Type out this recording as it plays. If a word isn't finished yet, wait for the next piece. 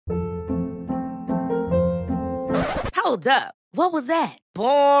Hold up. What was that?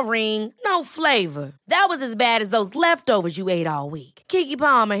 Boring. No flavor. That was as bad as those leftovers you ate all week. Keke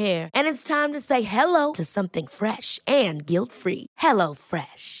Palmer here, and it's time to say hello to something fresh and guilt-free. Hello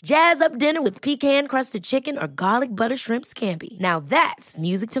Fresh. Jazz up dinner with pecan-crusted chicken or garlic butter shrimp scampi. Now that's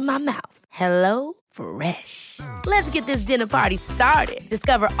music to my mouth. Hello Fresh. Let's get this dinner party started.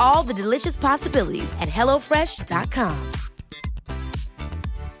 Discover all the delicious possibilities at hellofresh.com.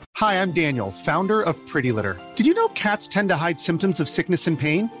 Hi, I'm Daniel, founder of Pretty Litter. Did you know cats tend to hide symptoms of sickness and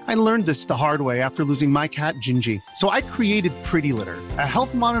pain? I learned this the hard way after losing my cat, Gingy. So I created Pretty Litter, a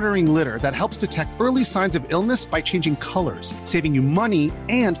health monitoring litter that helps detect early signs of illness by changing colors, saving you money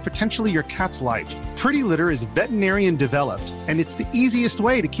and potentially your cat's life. Pretty Litter is veterinarian developed, and it's the easiest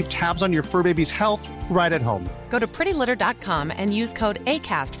way to keep tabs on your fur baby's health right at home. Go to prettylitter.com and use code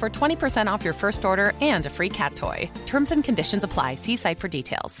ACAST for 20% off your first order and a free cat toy. Terms and conditions apply. See site for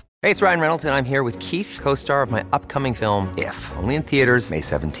details. Hey, it's Ryan Reynolds, and I'm here with Keith, co-star of my upcoming film, If, only in theaters May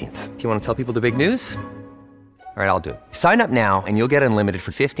 17th. Do you want to tell people the big news? All right, I'll do it. Sign up now and you'll get unlimited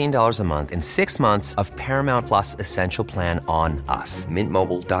for $15 a month and 6 months of Paramount Plus Essential Plan on us.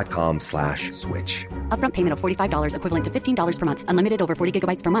 MintMobile.com/switch. Upfront payment of $45 equivalent to $15 per month. Unlimited over 40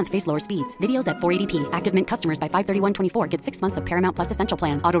 gigabytes per month. Face lower speeds. Videos at 480p. Active Mint customers by 531.24 get 6 months of Paramount Plus Essential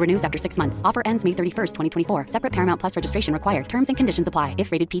Plan. Auto renews after 6 months. Offer ends May 31st, 2024. Separate Paramount Plus registration required. Terms and conditions apply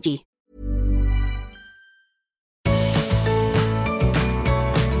if rated PG.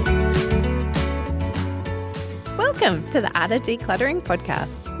 Welcome to the Art of Decluttering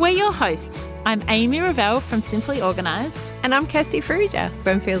podcast. We're your hosts. I'm Amy Revell from Simply Organised. And I'm Kirsty Farrugia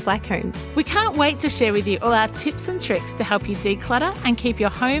from Feels Like Home. We can't wait to share with you all our tips and tricks to help you declutter and keep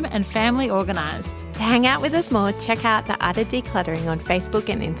your home and family organised. To hang out with us more, check out the Art of Decluttering on Facebook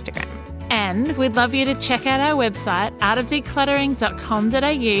and Instagram. And we'd love you to check out our website,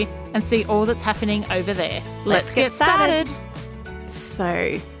 artofdecluttering.com.au, and see all that's happening over there. Let's get started.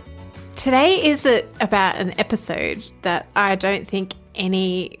 So, today is about an episode that I don't think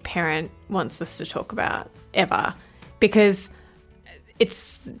any parent wants us to talk about ever, because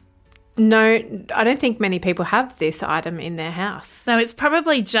I don't think many people have this item in their house. So it's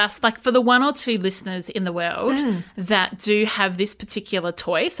probably just like for the one or two listeners in the world that do have this particular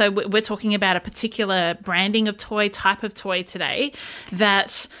toy. So we're talking about a particular branding of toy, type of toy today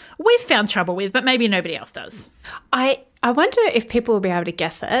that we've found trouble with, but maybe nobody else does. I wonder if people will be able to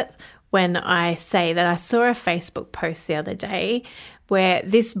guess it when I say that I saw a Facebook post the other day where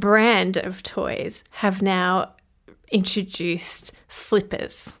this brand of toys have now introduced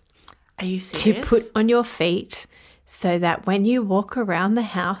slippers. Are you serious? To put on your feet so that when you walk around the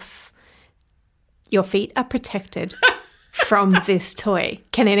house, your feet are protected from this toy.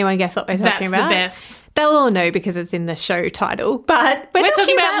 Can anyone guess what we're talking about? That's the best. They'll all know because it's in the show title, but we're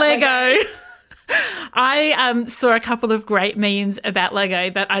talking about Lego. I saw a couple of great memes about Lego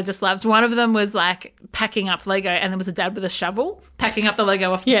that I just loved. One of them was like packing up Lego, and there was a dad with a shovel packing up the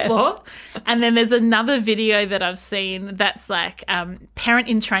Lego off the floor. And then there's another video that I've seen that's like parent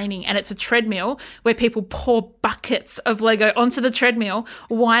in training, and it's a treadmill where people pour buckets of Lego onto the treadmill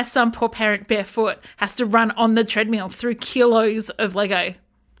while some poor parent barefoot has to run on the treadmill through kilos of Lego.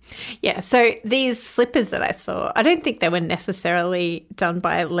 Yeah, so these slippers that I saw, I don't think they were necessarily done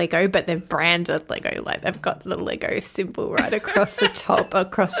by Lego, but they're branded Lego. Like they've got the Lego symbol right across the top, the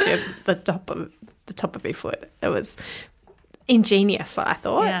top of your foot. It was ingenious, I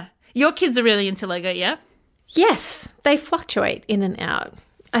thought. Yeah, your kids are really into Lego, yeah? Yes, they fluctuate in and out.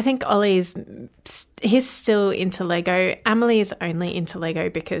 I think he's still into Lego. Emily's only into Lego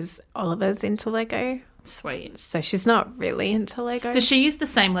because Oliver's into Lego. Sweet. So she's not really into Lego. Does she use the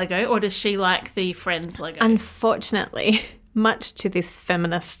same Lego, or does she like the Friends Lego? Unfortunately, much to this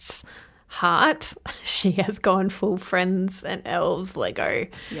feminist's heart, she has gone full Friends and Elves Lego.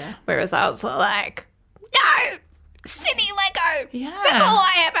 Yeah. Whereas I was like, no, city Lego. Yeah. That's all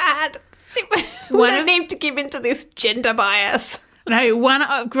I ever had. We don't need to give into this gender bias.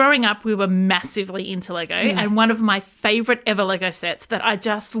 No, growing up, we were massively into Lego, and one of my favourite ever Lego sets that I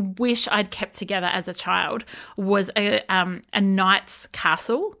just wish I'd kept together as a child was a knight's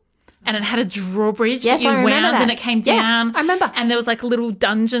castle, and it had a drawbridge that you wound and it came down. I remember. And there was like little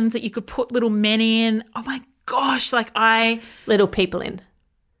dungeons that you could put little men in. Oh my gosh, little people in.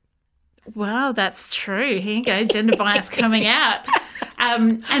 Wow, that's true. Here you go, gender bias coming out.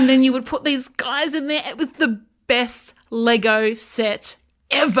 And then you would put these guys in there. It was the best Lego set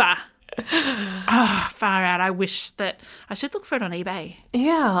ever. Oh, far out. I wish that I should look for it on eBay.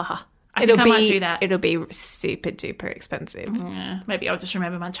 Yeah. I think I might do that. It'll be super duper expensive. Yeah, maybe I'll just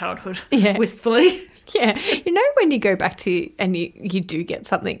remember my childhood Yeah. wistfully. Yeah. You know, when you go back to and you do get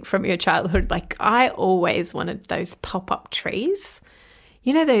something from your childhood, like I always wanted those pop-up trees.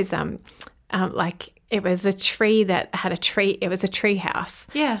 You know those like it was a tree that had a tree. It was a tree house.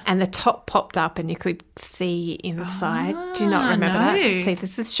 Yeah. And the top popped up and you could see inside. Do you not remember no. that? See,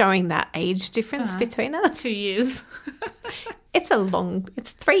 this is showing that age difference between us. 2 years. It's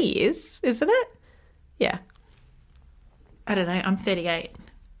 3 years, isn't it? Yeah. I don't know. I'm 38.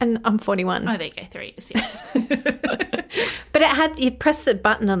 And I'm 41. Oh, there you go. 3 years. Yeah. But you press the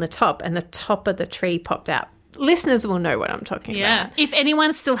button on the top and the top of the tree popped out. Listeners will know what I'm talking about. If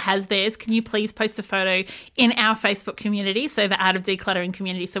anyone still has theirs, can you please post a photo in our Facebook community, so the Art of Decluttering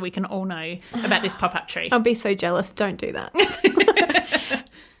community, so we can all know about this pop-up tree? I'll be so jealous. Don't do that.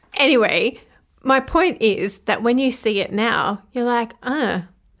 Anyway, my point is that when you see it now, you're like,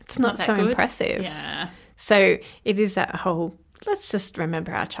 it's not so good. impressive. Yeah. So it is that whole, let's just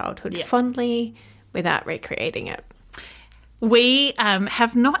remember our childhood fondly without recreating it. We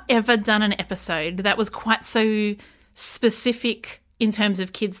have not ever done an episode that was quite so specific in terms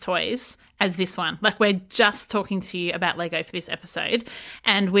of kids' toys as this one. Like, we're just talking to you about Lego for this episode,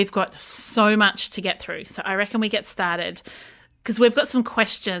 and we've got so much to get through. So I reckon we get started because we've got some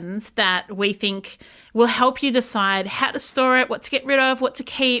questions that we think will help you decide how to store it, what to get rid of, what to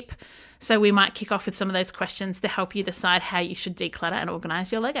keep. So we might kick off with some of those questions to help you decide how you should declutter and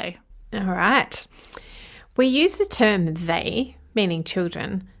organise your Lego. All right. We use the term they, meaning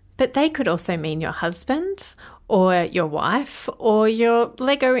children, but they could also mean your husband or your wife or your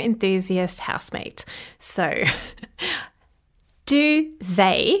Lego enthusiast housemate. So, do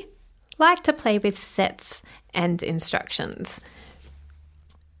they like to play with sets and instructions?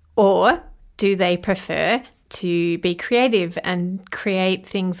 Or do they prefer to be creative and create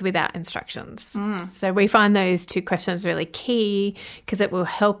things without instructions? So we find those two questions really key because it will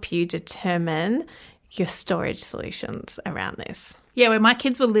help you determine your storage solutions around this. Yeah, when my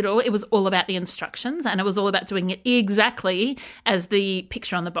kids were little, it was all about the instructions and it was all about doing it exactly as the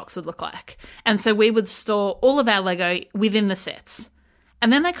picture on the box would look like. And so we would store all of our Lego within the sets.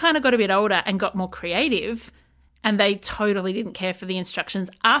 And then they kind of got a bit older and got more creative, and they totally didn't care for the instructions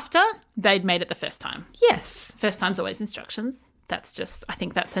after they'd made it the first time. Yes. First time's always instructions. That's just, I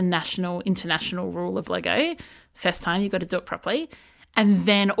think that's a national, international rule of Lego. First time, you've got to do it properly. And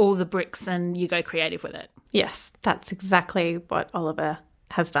then all the bricks and you go creative with it. Yes, that's exactly what Oliver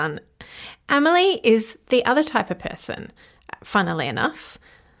has done. Emily is the other type of person, funnily enough.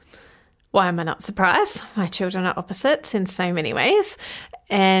 Why am I not surprised? My children are opposites in so many ways.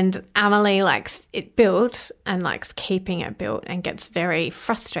 And Emily likes it built and likes keeping it built and gets very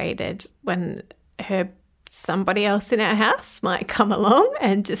frustrated when somebody else in our house might come along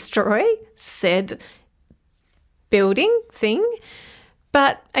and destroy said building thing.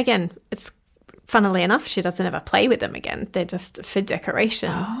 But again, it's funnily enough, she doesn't ever play with them again. They're just for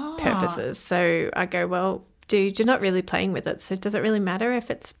decoration purposes. So I go, well, dude, you're not really playing with it. So does it really matter if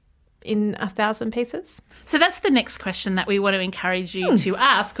it's in 1,000 pieces? So that's the next question that we want to encourage you to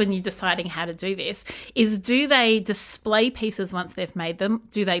ask when you're deciding how to do this is, do they display pieces once they've made them?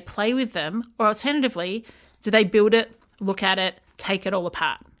 Do they play with them? Or alternatively, do they build it, look at it, take it all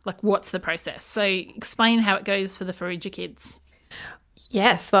apart? Like, what's the process? So explain how it goes for the Faruja kids.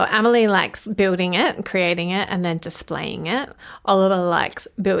 Yes, well, Emily likes building it, creating it, and then displaying it. Oliver likes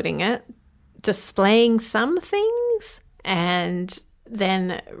building it, displaying some things, and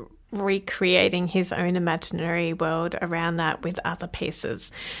then recreating his own imaginary world around that with other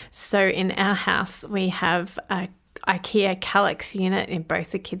pieces. So in our house, we have a IKEA Kallax unit in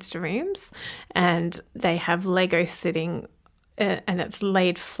both the kids' rooms, and they have Lego sitting, and it's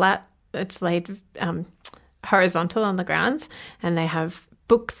laid flat. It's laid horizontal on the ground, and they have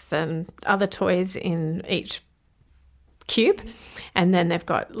books and other toys in each cube, and then they've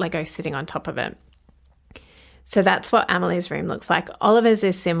got Lego sitting on top of it. So that's what Emily's room looks like. Oliver's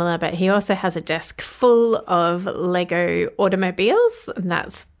is similar, but he also has a desk full of Lego automobiles, and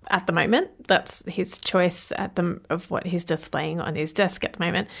that's at the moment, that's his choice of what he's displaying on his desk at the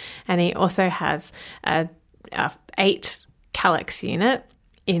moment. And he also has a 8 Kallax unit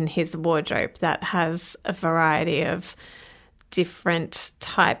in his wardrobe that has a variety of different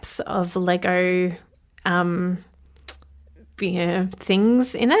types of Lego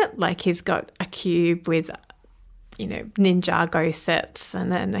things in it. Like, he's got a cube with Ninjago sets,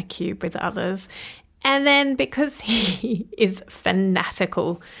 and then a cube with others. And then because he is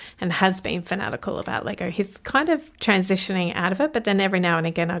fanatical and has been fanatical about Lego, he's kind of transitioning out of it. But then every now and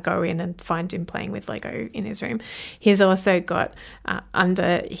again I go in and find him playing with Lego in his room. He's also got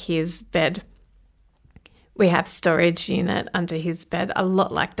under his bed, we have storage unit under his bed, a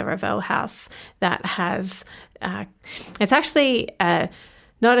lot like the Revell house, that has, it's actually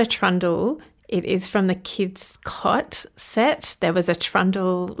not a trundle. It is from the kids' cot set. There was a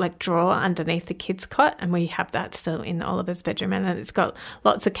trundle drawer underneath the kids' cot, and we have that still in Oliver's bedroom. And it's got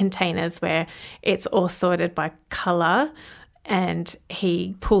lots of containers where it's all sorted by colour, and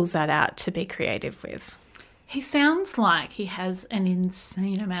he pulls that out to be creative with. He sounds like he has an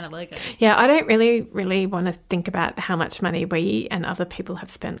insane amount of Lego. Yeah, I don't really want to think about how much money we and other people have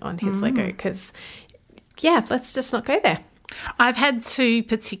spent on his Lego because, let's just not go there. I've had two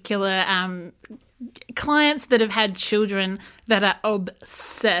particular clients that have had children that are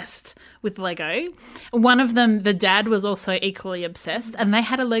obsessed with Lego. One of them, the dad was also equally obsessed, and they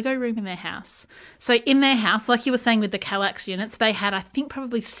had a Lego room in their house. So in their house, like you were saying with the Kallax units, they had, I think,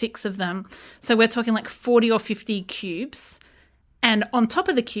 probably 6 of them. So we're talking 40 or 50 cubes. And on top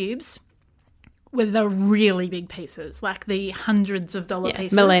of the cubes were the really big pieces, like the hundreds of dollar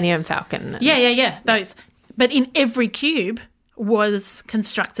pieces. Millennium Falcon. Yeah, those. But in every cube was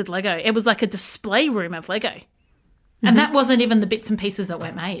constructed Lego. It was like a display room of Lego. And that wasn't even the bits and pieces that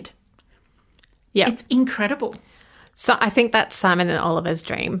weren't made. Yeah. It's incredible. So I think that's Simon and Oliver's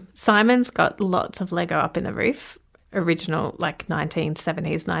dream. Simon's got lots of Lego up in the roof, original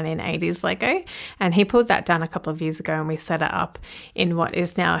 1970s, 1980s Lego. And he pulled that down a couple of years ago and we set it up in what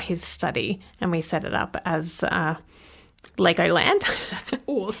is now his study. And we set it up as Legoland. That's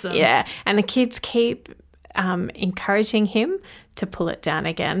awesome. Yeah. And the kids keep encouraging him to pull it down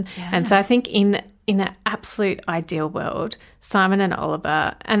again. Yeah. And so I think in an absolute ideal world, Simon and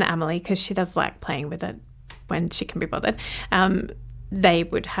Oliver and Emily, because she does like playing with it when she can be bothered, they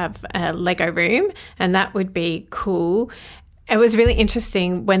would have a Lego room, and that would be cool. It was really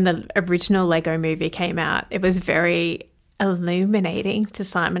interesting when the original Lego movie came out. It was very illuminating to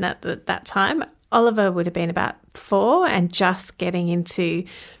Simon at that time. Oliver would have been about 4 and just getting into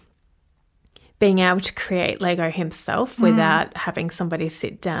being able to create Lego himself without having somebody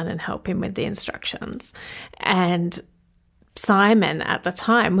sit down and help him with the instructions. And Simon at the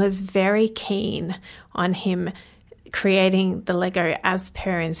time was very keen on him creating the Lego as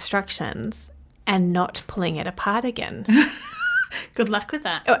per instructions and not pulling it apart again. Good luck with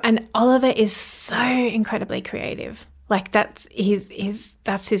that. And Oliver is so incredibly creative. That's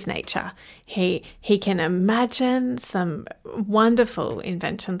his nature. He can imagine some wonderful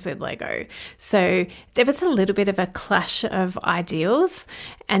inventions with Lego. So there was a little bit of a clash of ideals.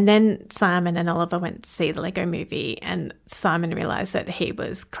 And then Simon and Oliver went to see the Lego movie, and Simon realised that he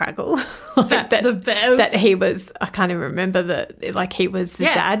was Craggle. That's the best. That he was, I can't even remember he was the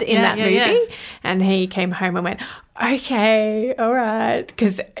dad in that movie. Yeah. And he came home and went, okay, all right.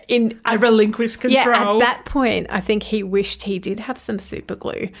 Because I relinquished control. Yeah, at that point, I think he wished he did have some super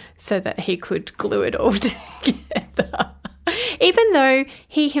glue so that he could glue it all together. Even though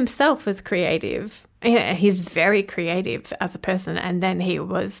he himself was creative. He's very creative as a person, and then he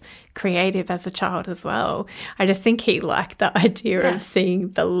was creative as a child as well. I just think he liked the idea of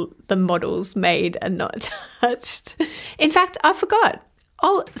seeing the models made and not touched. In fact, I forgot.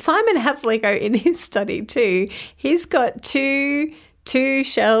 Oh, Simon has Lego in his study too. He's got two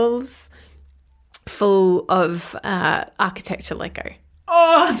shelves full of architecture Lego.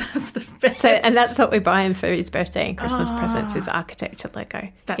 Oh, that's the best. So, and that's what we buy him for his birthday and Christmas presents is architecture Lego.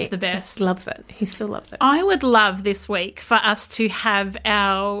 That's the best. He loves it. He still loves it. I would love this week for us to have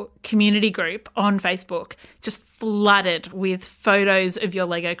our community group on Facebook just flooded with photos of your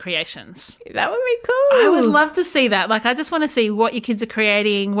Lego creations. That would be cool. I would love to see that. I just want to see what your kids are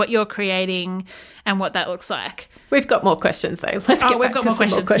creating, what you're creating, and what that looks like. We've got more questions though. Let's get back to some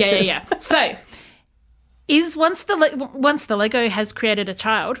more questions. Yeah. So, once the Lego has created a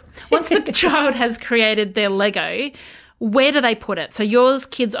child, once the child has created their Lego, where do they put it? So yours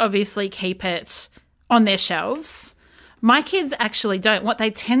kids obviously keep it on their shelves. My kids actually don't. What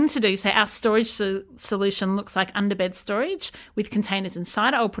they tend to do, so our storage solution looks like underbed storage with containers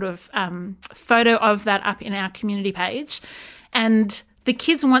inside. I'll put a photo of that up in our community page. And the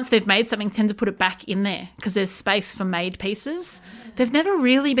kids, once they've made something, tend to put it back in there because there's space for made pieces. They've never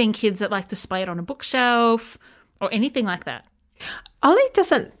really been kids that display it on a bookshelf or anything like that. Ollie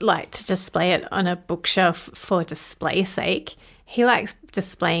doesn't like to display it on a bookshelf for display sake. He likes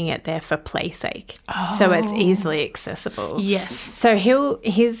displaying it there for play sake, so it's easily accessible. Yes. So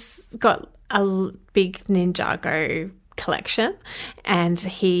he's got a big Ninjago collection, and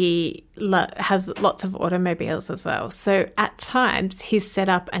he has lots of automobiles as well. So at times he's set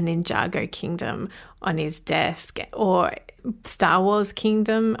up a Ninjago Kingdom on his desk, or Star Wars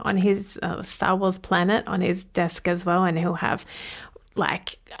Kingdom on his Star Wars planet on his desk as well, and he'll have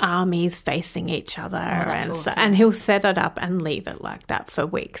like armies facing each other, and he'll set it up and leave it like that for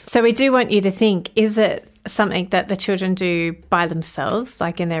weeks. So we do want you to think, is it something that the children do by themselves,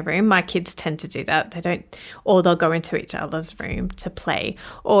 like in their room? My kids tend to do that. They don't, or they'll go into each other's room to play.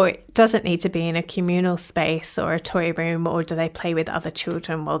 Or does it need to be in a communal space or a toy room, or do they play with other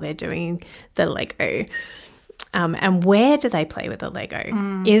children while they're doing the Lego? And where do they play with the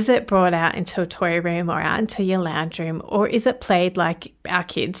Lego? Is it brought out into a toy room or out into your lounge room, or is it played like our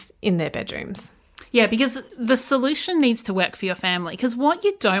kids in their bedrooms? Yeah, because the solution needs to work for your family. Because what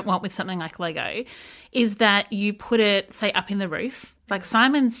you don't want with something like Lego is that you put it, say, up in the roof, like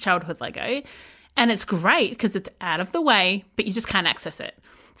Simon's childhood Lego, and it's great because it's out of the way, but you just can't access it.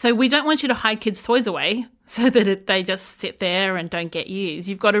 So we don't want you to hide kids' toys away so that they just sit there and don't get used.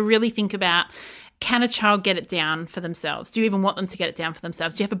 You've got to really think about, can a child get it down for themselves? Do you even want them to get it down for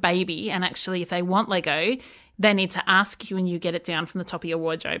themselves? Do you have a baby? And actually, if they want Lego, they need to ask you when you get it down from the top of your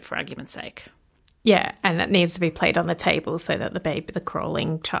wardrobe, for argument's sake. Yeah, and it needs to be played on the table so that the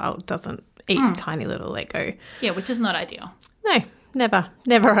crawling child doesn't eat tiny little Lego. Yeah, which is not ideal. No, never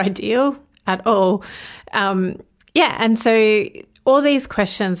ideal at all. And so all these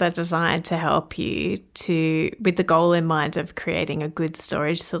questions are designed to help you with the goal in mind of creating a good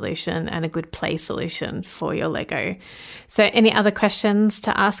storage solution and a good play solution for your Lego. So any other questions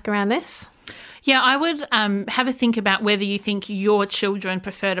to ask around this? Yeah, I would have a think about whether you think your children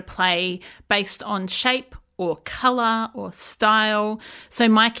prefer to play based on shape or colour or style. So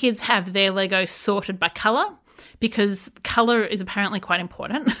my kids have their Lego sorted by colour, because colour is apparently quite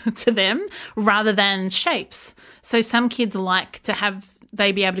important to them rather than shapes. So some kids like to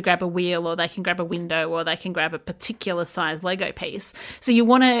they be able to grab a wheel, or they can grab a window, or they can grab a particular size Lego piece. So you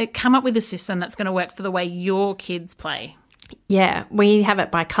want to come up with a system that's going to work for the way your kids play. Yeah, we have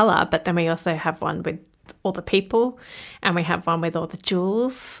it by colour, but then we also have one with all the people, and we have one with all the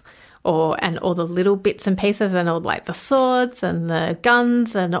jewels, and all the little bits and pieces, and all like the swords and the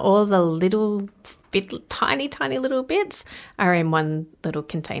guns and all the little tiny little bits are in one little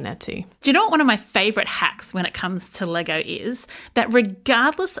container too. Do you know what one of my favourite hacks when it comes to Lego is? That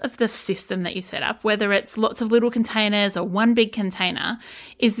regardless of the system that you set up, whether it's lots of little containers or one big container,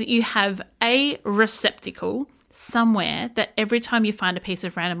 is that you have a receptacle somewhere that every time you find a piece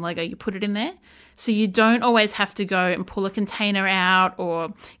of random Lego, you put it in there. So you don't always have to go and pull a container out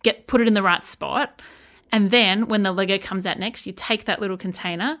or put it in the right spot. And then when the Lego comes out next, you take that little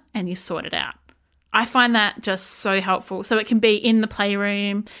container and you sort it out. I find that just so helpful. So it can be in the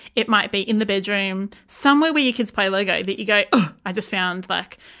playroom, it might be in the bedroom, somewhere where your kids play Lego that you go, oh, I just found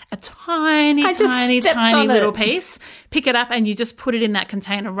like a tiny little piece. Pick it up and you just put it in that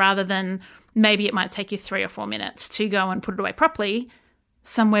container, rather than maybe it might take you 3 or 4 minutes to go and put it away properly,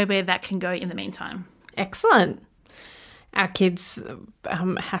 somewhere where that can go in the meantime. Excellent. Our kids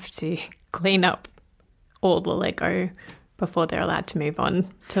have to clean up all the Lego before they're allowed to move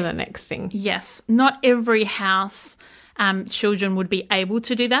on to the next thing. Yes, not every house children would be able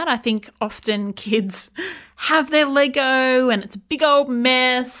to do that. I think often kids have their Lego and it's a big old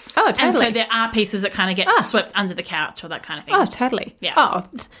mess. Oh, totally. And so there are pieces that kind of get swept under the couch or that kind of thing. Oh, totally. Yeah. Oh,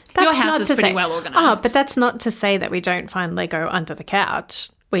 that's your house not is to pretty say, well organised. Oh, but that's not to say that we don't find Lego under the couch.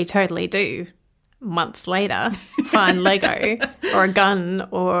 We totally do. Months later, find Lego or a gun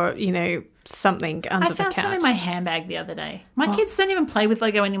or, something under the couch. I found some in my handbag the other day. My kids don't even play with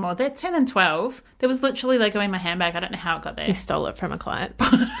Lego anymore. They're 10 and 12. There was literally Lego in my handbag. I don't know how it got there. You stole it from a client.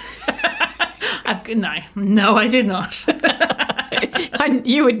 No, I did not.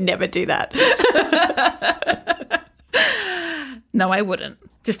 You would never do that. No, I wouldn't.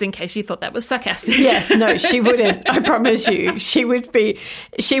 Just in case you thought that was sarcastic. Yes, no, she wouldn't. I promise you. She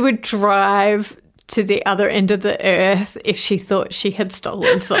would drive to the other end of the earth if she thought she had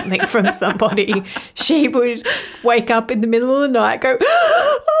stolen something from somebody. She would wake up in the middle of the night, go,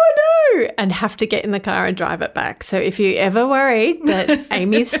 oh no, and have to get in the car and drive it back. So if you're ever worried that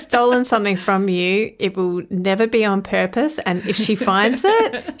Amy's stolen something from you, it will never be on purpose. And if she finds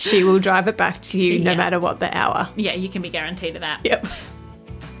it, she will drive it back to you no matter what the hour. Yeah, you can be guaranteed of that. Yep.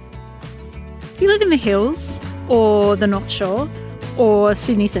 Do you live in the hills or the North Shore or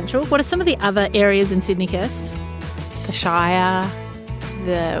Sydney Central? What are some of the other areas in Sydney, Kirst? The Shire,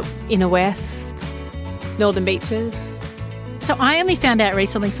 the Inner West, Northern Beaches. So I only found out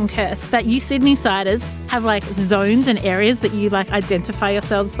recently from Kirst that you Sydney-siders have like zones and areas that you like identify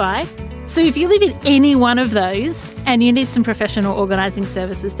yourselves by. So if you live in any one of those and you need some professional organising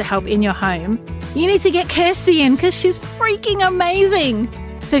services to help in your home, you need to get Kirsty in because she's freaking amazing.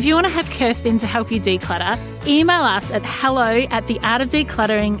 So if you want to have Kirsten to help you declutter, email us at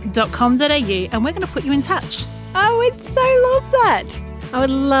hello@theartofdecluttering.com.au and we're going to put you in touch. I would so love that. I would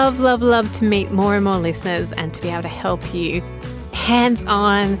love, love, love to meet more and more listeners and to be able to help you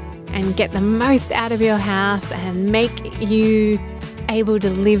hands-on and get the most out of your house and make you able to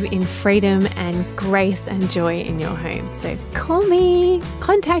live in freedom and grace and joy in your home. So call me,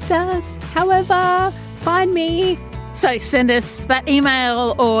 contact us, however, find me. So send us that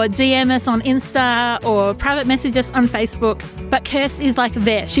email or DM us on Insta or private message us on Facebook. But Kirst is like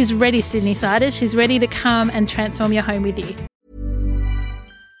there. She's ready, Sydney-siders. She's ready to come and transform your home with you.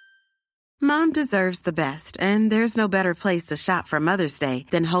 Mom deserves the best, and there's no better place to shop for Mother's Day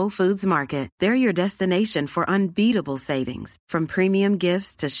than Whole Foods Market. They're your destination for unbeatable savings, from premium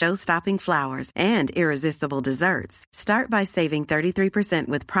gifts to show-stopping flowers and irresistible desserts. Start by saving 33%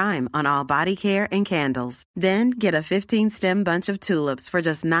 with Prime on all body care and candles. Then get a 15-stem bunch of tulips for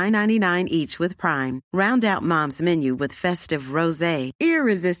just $9.99 each with Prime. Round out Mom's menu with festive rosé,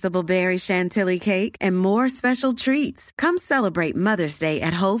 irresistible berry chantilly cake, and more special treats. Come celebrate Mother's Day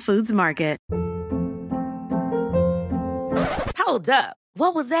at Whole Foods Market. Hold up.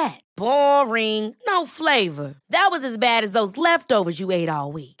 What was that? Boring. No flavor. That was as bad as those leftovers you ate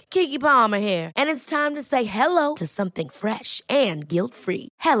all week. Keke Palmer here, and it's time to say hello to something fresh and guilt-free.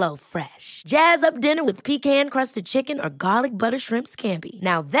 Hello Fresh. Jazz up dinner with pecan-crusted chicken or garlic butter shrimp scampi.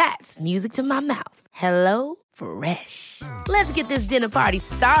 Now that's music to my mouth. Hello Fresh. Let's get this dinner party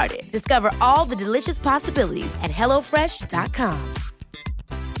started. Discover all the delicious possibilities at hellofresh.com.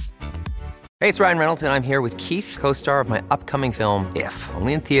 Hey, it's Ryan Reynolds, and I'm here with Keith, co-star of my upcoming film, If,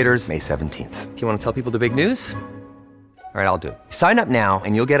 only in theaters May 17th. Do you want to tell people the big news? All right, I'll do it. Sign up now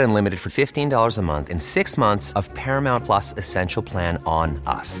and you'll get unlimited for $15 a month and 6 months of Paramount Plus Essential Plan on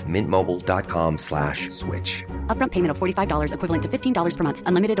us. MintMobile.com/switch. Upfront payment of $45 equivalent to $15 per month.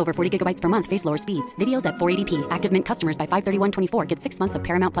 Unlimited over 40 gigabytes per month. Face lower speeds. Videos at 480p. Active Mint customers by 531.24 get 6 months of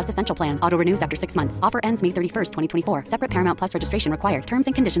Paramount Plus Essential Plan. Auto renews after 6 months. Offer ends May 31st, 2024. Separate Paramount Plus registration required. Terms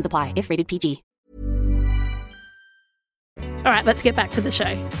and conditions apply if rated PG. All right, let's get back to the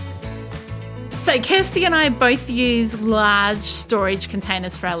show. So Kirsty and I both use large storage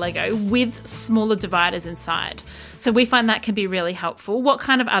containers for our Lego with smaller dividers inside. So we find that can be really helpful. What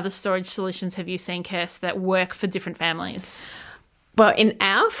kind of other storage solutions have you seen, Kirst, that work for different families? Well, in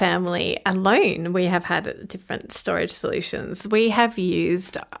our family alone, we have had different storage solutions. We have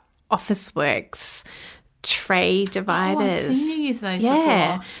used Officeworks tray dividers. Oh, I've seen you use those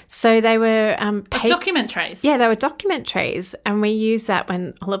before. So they were document trays. Yeah, they were document trays, and we used that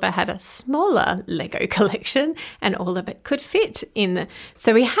when Oliver had a smaller Lego collection, and all of it could fit in.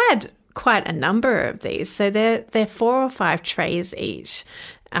 So we had quite a number of these. So they're 4 or 5 trays each,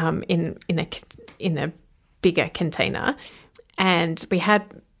 in a bigger container, and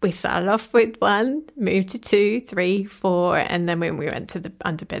we started off with 1, moved to 2, 3, 4, and then when we went to the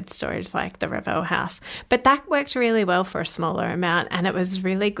underbed storage, like the Revell house. But that worked really well for a smaller amount, and it was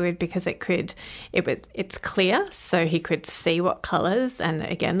really good because it's clear, so he could see what colours. And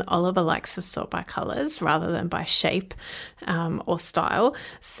again, Oliver likes to sort by colours rather than by shape or style.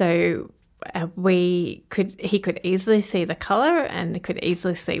 So he could easily see the colour and could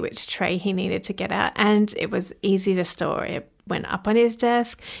easily see which tray he needed to get out, and it was easy to store. It went up on his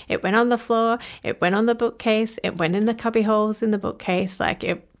desk, it went on the floor, it went on the bookcase, it went in the cubby holes in the bookcase. Like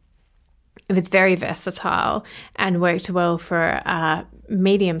it was very versatile and worked well for a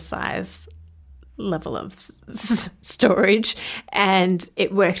medium-sized level of storage, and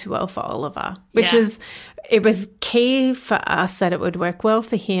it worked well for Oliver, which was key for us that it would work well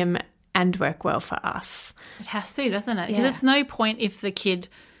for him and work well for us. It has to, doesn't it? Because there's no point if the kid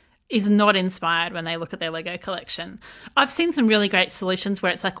is not inspired when they look at their Lego collection. I've seen some really great solutions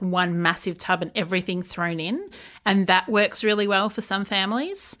where it's like one massive tub and everything thrown in, and that works really well for some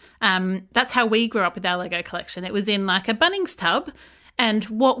families. That's how we grew up with our Lego collection. It was in like a Bunnings tub, and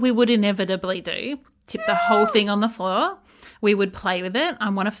what we would inevitably do, tip the whole thing on the floor. We would play with it.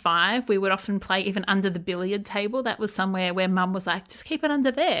 I'm one of 5. We would often play even under the billiard table. That was somewhere where Mum was like, just keep it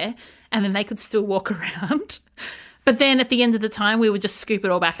under there, and then they could still walk around. But then at the end of the time, we would just scoop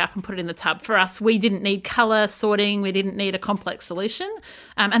it all back up and put it in the tub. For us, we didn't need colour sorting. We didn't need a complex solution.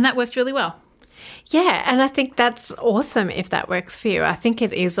 And that worked really well. Yeah, and I think that's awesome if that works for you. I think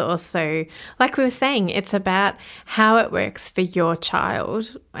it is also, like we were saying, it's about how it works for your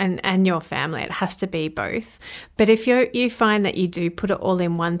child and your family. It has to be both. But if you find that you do put it all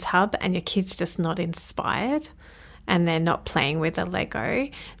in one tub and your kid's just not inspired, and they're not playing with the Lego,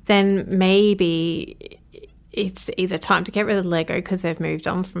 then maybe it's either time to get rid of the Lego because they've moved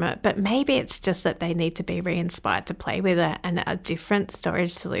on from it, but maybe it's just that they need to be re-inspired to play with it, and a different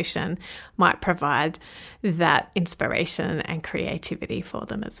storage solution might provide that inspiration and creativity for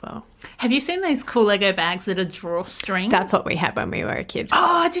them as well. Have you seen those cool Lego bags that are drawstring? That's what we had when we were a kid.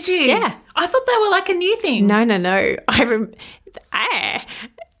 Oh, did you? Yeah. I thought they were like a new thing. No.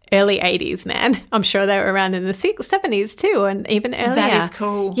 Early 80s, man. I'm sure they were around in the 70s too, and even earlier. That is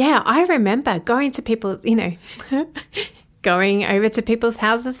cool. Yeah, I remember going to people's, going over to people's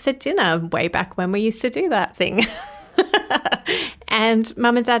houses for dinner way back when we used to do that thing. And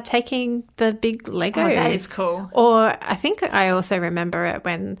Mum and Dad taking the big Lego. Oh, that is cool. Or I think I also remember it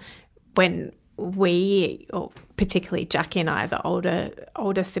when we, or particularly Jackie and I, the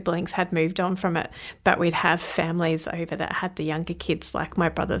older siblings had moved on from it, but we'd have families over that had the younger kids, like my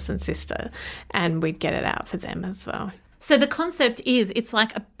brothers and sister, and we'd get it out for them as well. So the concept is it's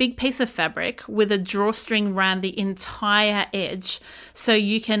like a big piece of fabric with a drawstring around the entire edge, so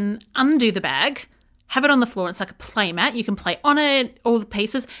you can undo the bag, have it on the floor. It's like a play mat. You can play on it, all the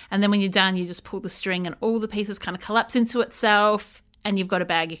pieces, and then when you're done, you just pull the string and all the pieces kind of collapse into itself, and you've got a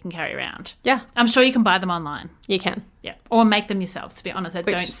bag you can carry around. Yeah. I'm sure you can buy them online. You can. Yeah. Or make them yourselves, to be honest. They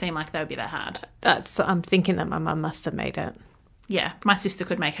don't seem like they would be that hard. I'm thinking that my mum must have made it. Yeah. My sister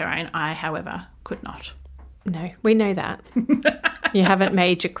could make her own. I, however, could not. No, we know that. You haven't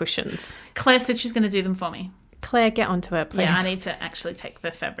made your cushions. Claire said she's going to do them for me. Claire, get onto it, please. Yeah, I need to actually take the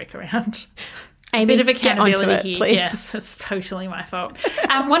fabric around. Amy, a bit of accountability get onto it, here. please. Yes, it's totally my fault.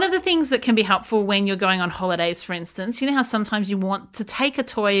 One of the things that can be helpful when you're going on holidays, for instance, you know how sometimes you want to take a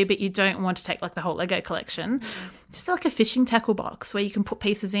toy but you don't want to take like the whole Lego collection? Just like a fishing tackle box where you can put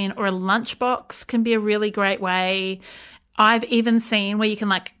pieces in, or a lunch box can be a really great way. I've even seen where you can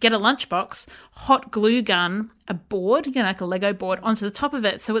like get a lunchbox, hot glue gun a board, like a Lego board, onto the top of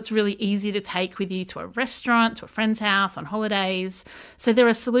it, so it's really easy to take with you to a restaurant, to a friend's house, on holidays. So there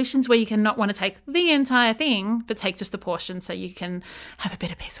are solutions where you can not want to take the entire thing, but take just a portion so you can have a bit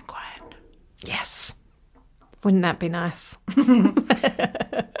of peace and quiet. Yes. Wouldn't that be nice?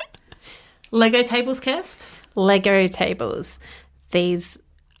 Lego tables, Kirst? Lego tables. These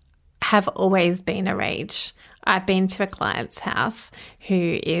have always been a rage. I've been to a client's house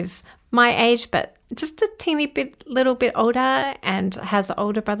who is my age, but just a little bit older, and has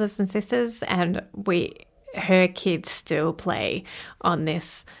older brothers and sisters, and her kids still play on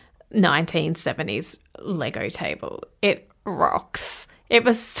this 1970s Lego table. It rocks. It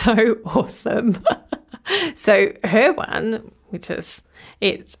was so awesome. So her one,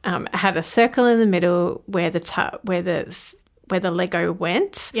 it had a circle in the middle where the Lego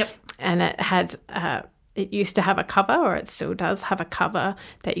went. Yep. And it had it used to have a cover, or it still does have a cover,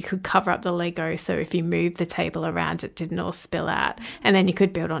 that you could cover up the Lego, so if you moved the table around, it didn't all spill out, and then you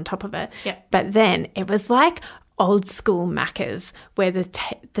could build on top of it. Yep. But then it was like old school Macca's where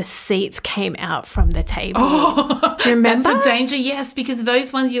the seats came out from the table. Oh, do you remember? That's a danger, yes, because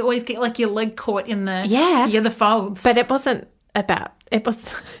those ones you always get like your leg caught in the folds. But it wasn't about – it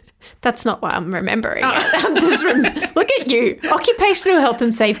was – that's not what I'm remembering. I'm just look at you, occupational health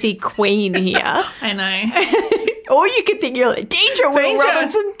and safety queen here. I know. Or you could think you're like, danger, Will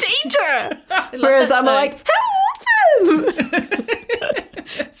Robinson, danger. Whereas I'm like, how awesome.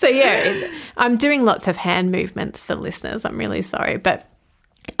 So yeah, I'm doing lots of hand movements for listeners. I'm really sorry, but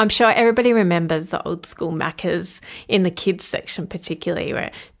I'm sure everybody remembers the old school Macca's in the kids section, particularly,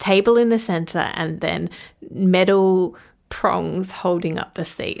 where table in the centre and then metal prongs holding up the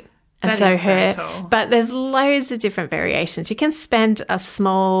seat. And that so is very cool. But there's loads of different variations. You can spend a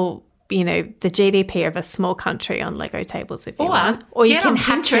small, the GDP of a small country on Lego tables if you want. Or you can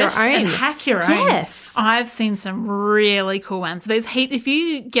hack your own. And hack your own. Yes. I've seen some really cool ones. There's if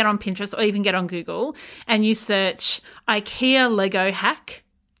you get on Pinterest or even get on Google and you search IKEA Lego hack,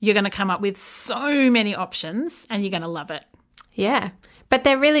 you're going to come up with so many options and you're going to love it. Yeah. But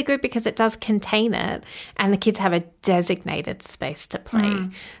they're really good because it does contain it, and the kids have a designated space to play.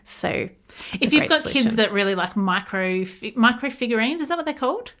 So if you've got kids that really like micro figurines, is that what they're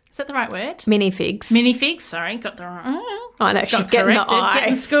called? Is that the right word? Minifigs. Minifigs, sorry. Got the wrong. I know, she's getting the eye.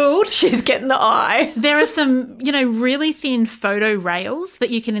 Getting schooled. She's getting the eye. There are some, really thin photo rails that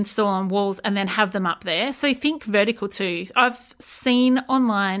you can install on walls and then have them up there. So think vertical too. I've seen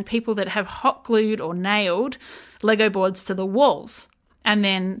online people that have hot glued or nailed Lego boards to the walls and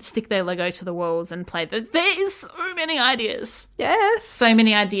then stick their Lego to the walls and play. There is so many ideas. Yes. So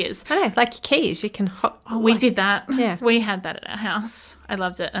many ideas. I know, like your keys. You can we did that. Yeah. We had that at our house. I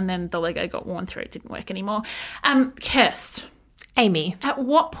loved it. And then the Lego got worn through. It didn't work anymore. Kirst. Amy. At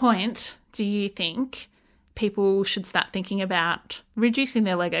what point do you think people should start thinking about reducing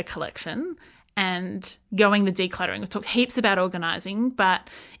their Lego collection and going the decluttering. We've talked heaps about organising, but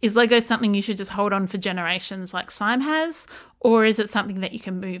is Lego something you should just hold on for generations like Syme has, or is it something that you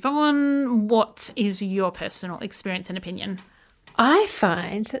can move on? What is your personal experience and opinion? I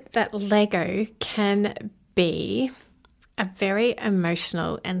find that Lego can be a very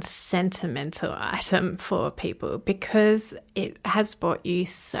emotional and sentimental item for people because it has brought you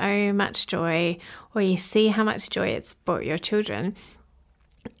so much joy, or you see how much joy it's brought your children.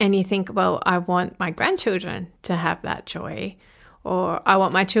 And you think, well, I want my grandchildren to have that joy, or I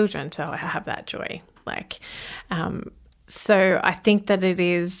want my children to have that joy. So I think that it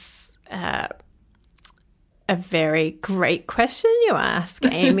is a very great question you ask,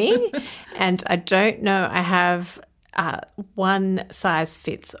 Amy. And I don't know I have one size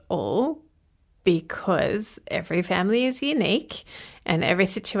fits all, because every family is unique and every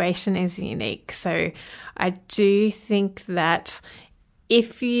situation is unique. So I do think that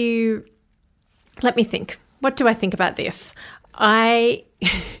let me think. What do I think about this? I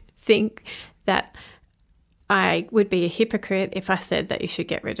think that I would be a hypocrite if I said that you should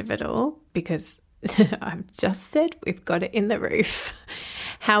get rid of it all, because I've just said we've got it in the roof.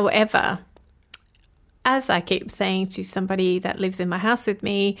 However, as I keep saying to somebody that lives in my house with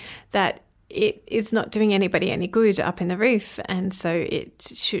me, that it is not doing anybody any good up in the roof, and so it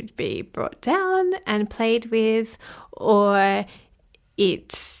should be brought down and played with, or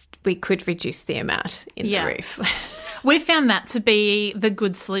we could reduce the amount in the roof. We found that to be the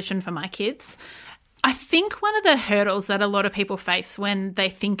good solution for my kids. I think one of the hurdles that a lot of people face when they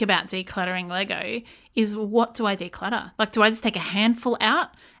think about decluttering Lego is, what do I declutter? Like, do I just take a handful out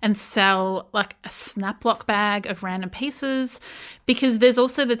and sell like a Snap-Lock bag of random pieces? Because there's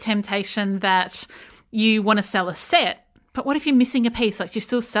also the temptation that you want to sell a set, but what if you're missing a piece? Like, do you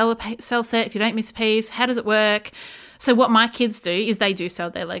still sell set if you don't miss a piece? How does it work? So what my kids do is they do sell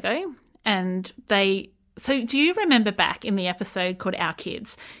their Lego, and so do you remember back in the episode called Our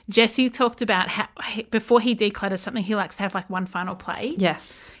Kids, Jesse talked about how before he declutters something, he likes to have like one final play?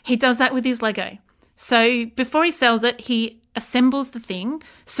 Yes. He does that with his Lego. So before he sells it, he assembles the thing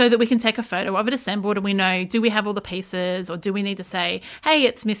so that we can take a photo of it assembled and we know, do we have all the pieces, or do we need to say, hey,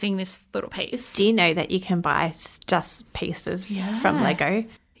 it's missing this little piece? Do you know that you can buy just pieces from Lego?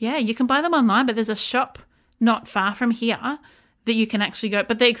 Yeah, you can buy them online, but there's a shop not far from here that you can actually go,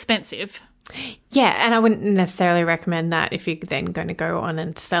 but they're expensive. Yeah, and I wouldn't necessarily recommend that if you're then going to go on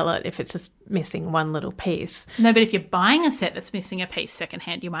and sell it if it's just missing one little piece. No, but if you're buying a set that's missing a piece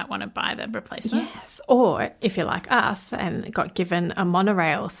secondhand, you might want to buy the replacement. Yes, or if you're like us and got given a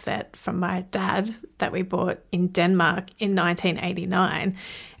monorail set from my dad that we bought in Denmark in 1989,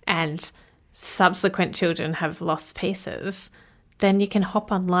 and subsequent children have lost pieces, then you can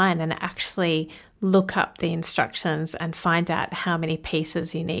hop online and actually look up the instructions and find out how many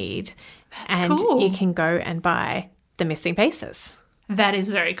pieces you need. That's cool. You can go and buy the missing pieces. That is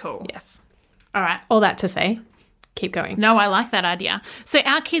very cool. Yes. All right. All that to say, keep going. No, I like that idea. So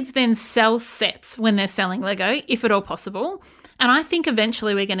our kids then sell sets when they're selling Lego, if at all possible. And I think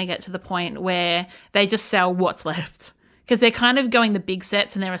eventually we're going to get to the point where they just sell what's left, because they're kind of going the big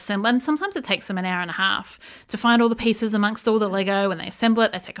sets and they're assembling. And sometimes it takes them an hour and a half to find all the pieces amongst all the Lego, and they assemble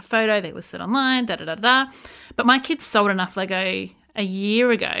it, they take a photo, they list it online, da-da-da-da. But my kids sold enough Lego a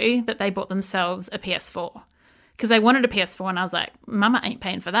year ago that they bought themselves a PS4 because they wanted a PS4, and I was like, Mama ain't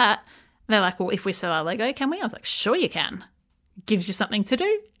paying for that. And they're like, well, if we sell our Lego, can we? I was like, sure you can. Gives you something to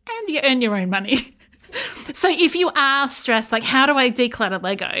do and you earn your own money. So if you are stressed, like, how do I declutter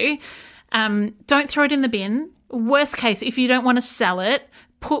Lego? Don't throw it in the bin. Worst case, if you don't want to sell it,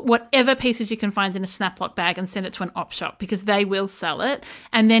 put whatever pieces you can find in a Snap-Lock bag and send it to an op shop, because they will sell it,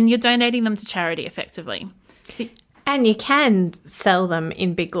 and then you're donating them to charity effectively. And you can sell them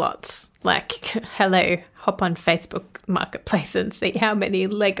in big lots. Like, hello, hop on Facebook Marketplace and see how many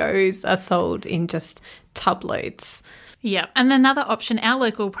Legos are sold in just tub loads. Yeah, and another option, our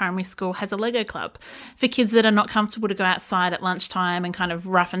local primary school has a Lego club for kids that are not comfortable to go outside at lunchtime and kind of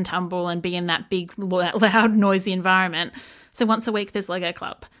rough and tumble and be in that big, loud, noisy environment. So once a week there's Lego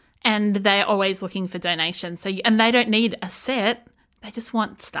club, and they're always looking for donations. And they don't need a set, they just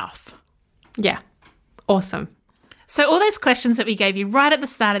want stuff. Yeah, awesome. So all those questions that we gave you right at the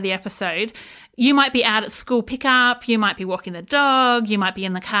start of the episode, you might be out at school pickup, you might be walking the dog, you might be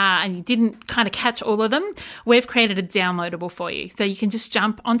in the car, and you didn't kind of catch all of them. We've created a downloadable for you. So you can just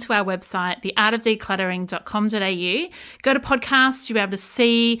jump onto our website, theartofdecluttering.com.au, go to podcasts, you'll be able to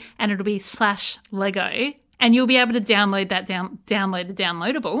see, and it'll be /Lego, and you'll be able to download that download the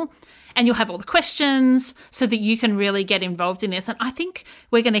downloadable. and you'll have all the questions so that you can really get involved in this. And I think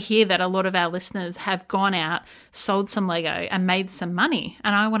we're going to hear that a lot of our listeners have gone out, sold some Lego and made some money.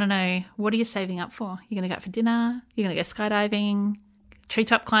 And I want to know, what are you saving up for? You're going to go out for dinner? You're going to go skydiving?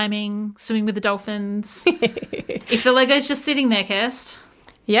 Treetop climbing? Swimming with the dolphins? If the Lego's just sitting there, Kirst.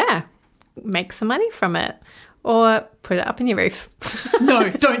 Yeah, make some money from it. Or put it up in your roof. No,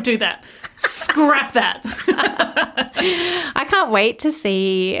 don't do that. Scrap that. I can't wait to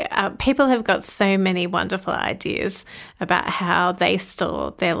see. People have got so many wonderful ideas about how they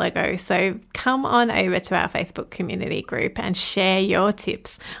store their Lego. So come on over to our Facebook community group and share your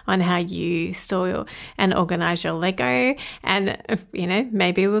tips on how you store and organise your Lego. And, you know,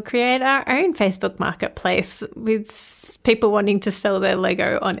 maybe we'll create our own Facebook marketplace with people wanting to sell their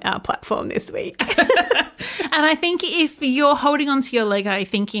Lego on our platform this week. And I think if you're holding on to your Lego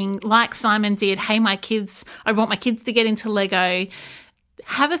thinking, like Simon did, hey, I want my kids to get into Lego,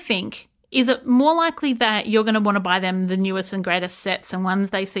 have a think. Is it more likely that you're going to want to buy them the newest and greatest sets and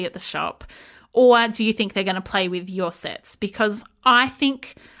ones they see at the shop? Or do you think they're going to play with your sets? Because I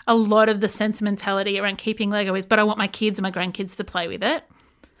think a lot of the sentimentality around keeping Lego is, but I want my kids and my grandkids to play with it.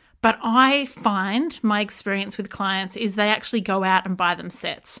 But I find my experience with clients is they actually go out and buy them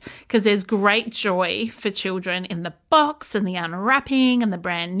sets because there's great joy for children in the box and the unwrapping and the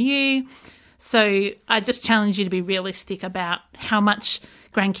brand new. So I just challenge you to be realistic about how much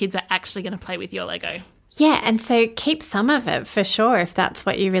grandkids are actually going to play with your Lego. Yeah, and so keep some of it for sure if that's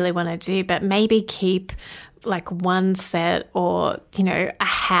what you really want to do, but maybe keep like one set or, you know, a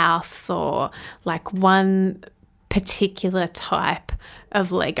house or like one particular type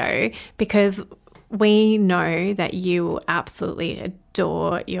of Lego, because we know that you absolutely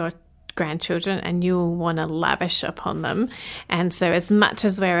adore your grandchildren and you'll want to lavish upon them. And so as much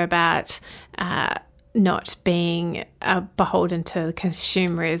as we're about not being beholden to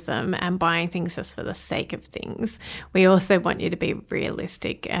consumerism and buying things just for the sake of things, we also want you to be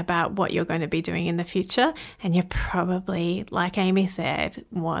realistic about what you're going to be doing in the future. And you probably, like Amy said,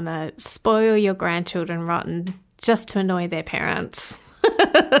 want to spoil your grandchildren rotten just to annoy their parents.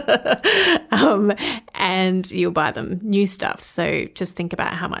 And you'll buy them new stuff. So just think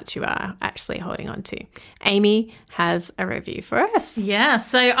about how much you are actually holding on to. Amy has a review for us. Yeah,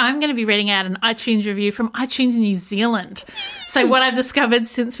 so I'm going to be reading out an iTunes review from iTunes New Zealand. So what I've discovered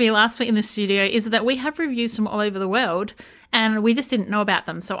since we last went in the studio is that we have reviews from all over the world and we just didn't know about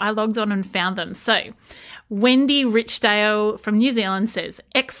them. So I logged on and found them. So Wendy Richdale from New Zealand says,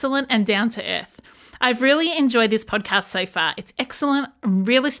 excellent and down to earth. I've really enjoyed this podcast so far. It's excellent,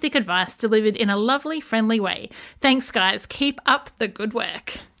 realistic advice delivered in a lovely, friendly way. Thanks, guys. Keep up the good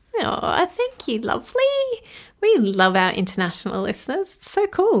work. Oh, thank you, lovely. We love our international listeners. It's so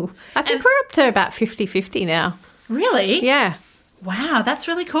cool. I think we're up to about 50-50 now. Really? Yeah. Wow, that's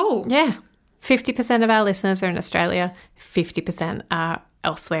really cool. Yeah. 50% of our listeners are in Australia, 50% are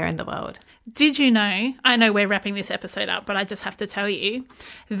elsewhere in the world. Did you know, I know we're wrapping this episode up, but I just have to tell you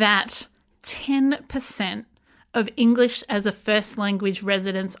that 10% of English as a first language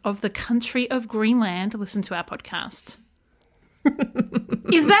residents of the country of Greenland listen to our podcast.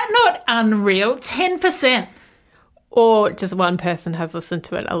 Is that not unreal? 10%. Or just one person has listened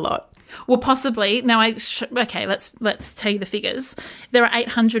to it a lot. Well, possibly. Now, okay, let's tell you the figures. There are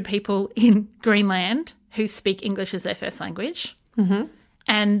 800 people in Greenland who speak English as their first language. Mm-hmm.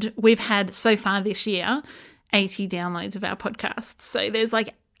 And we've had, so far this year, 80 downloads of our podcast. So there's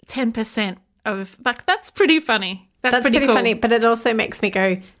like 10% of, like, that's pretty funny. That's pretty cool. Funny, but it also makes me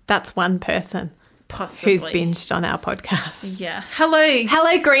go, that's one person. Possibly. Who's binged on our podcast. Yeah. Hello,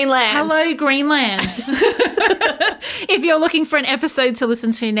 Greenland. Hello, Greenland. If you're looking for an episode to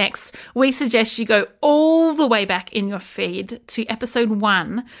listen to next, we suggest you go all the way back in your feed to episode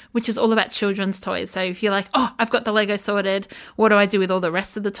 1, which is all about children's toys. So if you're like, oh, I've got the Lego sorted, what do I do with all the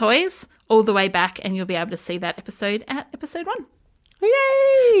rest of the toys? All the way back, and you'll be able to see that episode at episode 1.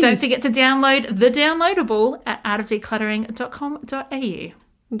 Yay! Don't forget to download the downloadable at outofdecluttering.com.au.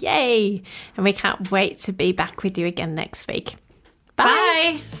 Yay! And we can't wait to be back with you again next week.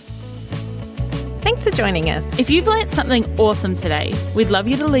 Bye! Thanks for joining us. If you've learnt something awesome today, we'd love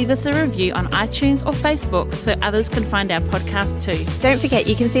you to leave us a review on iTunes or Facebook so others can find our podcast too. Don't forget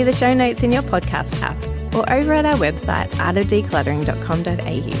you can see the show notes in your podcast app or over at our website,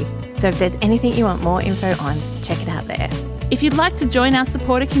 outofdecluttering.com.au. So if there's anything you want more info on, check it out there. If you'd like to join our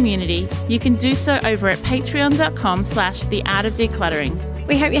supporter community, you can do so over at patreon.com/theartofdecluttering.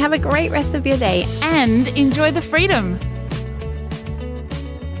 We hope you have a great rest of your day and enjoy the freedom.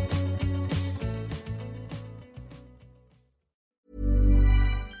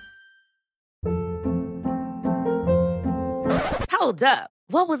 Hold up.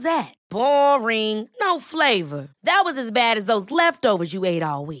 What was that? Boring. No flavor. That was as bad as those leftovers you ate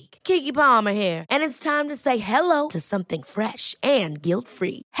all week. Keke Palmer here, and it's time to say hello to something fresh and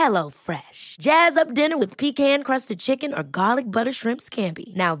guilt-free. Hello Fresh. Jazz up dinner with pecan-crusted chicken or garlic butter shrimp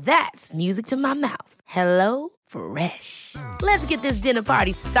scampi. Now that's music to my mouth. Hello Fresh. Let's get this dinner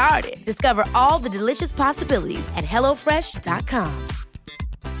party started. Discover all the delicious possibilities at HelloFresh.com.